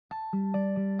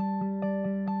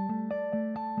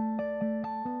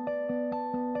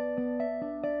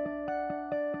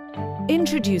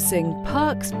Introducing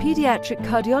Park's Pediatric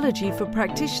Cardiology for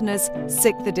Practitioners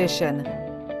 6th edition.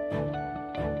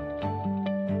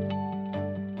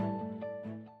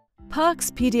 Park's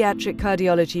Pediatric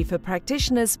Cardiology for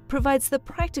Practitioners provides the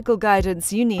practical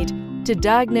guidance you need to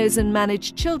diagnose and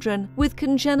manage children with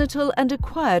congenital and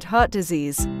acquired heart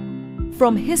disease.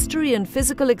 From history and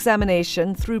physical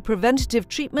examination through preventative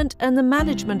treatment and the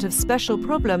management of special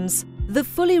problems, the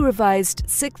fully revised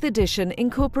 6th edition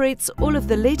incorporates all of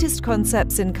the latest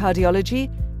concepts in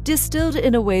cardiology, distilled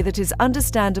in a way that is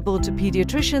understandable to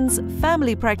pediatricians,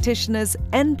 family practitioners,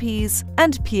 NPs,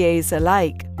 and PAs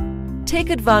alike. Take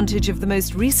advantage of the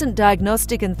most recent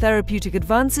diagnostic and therapeutic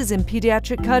advances in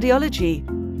pediatric cardiology.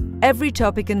 Every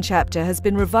topic and chapter has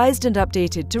been revised and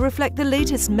updated to reflect the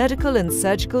latest medical and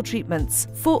surgical treatments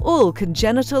for all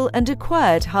congenital and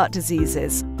acquired heart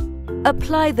diseases.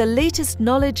 Apply the latest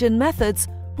knowledge and methods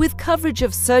with coverage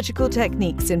of surgical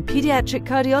techniques in pediatric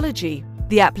cardiology,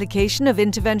 the application of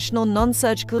interventional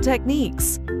non-surgical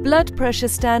techniques, blood pressure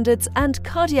standards, and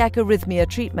cardiac arrhythmia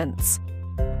treatments.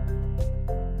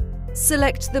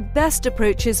 Select the best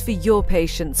approaches for your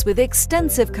patients with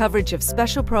extensive coverage of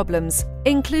special problems,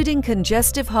 including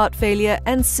congestive heart failure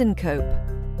and syncope.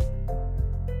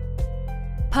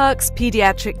 Park's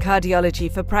Pediatric Cardiology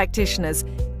for Practitioners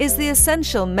is the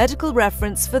essential medical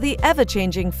reference for the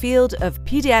ever-changing field of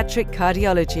pediatric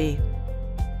cardiology.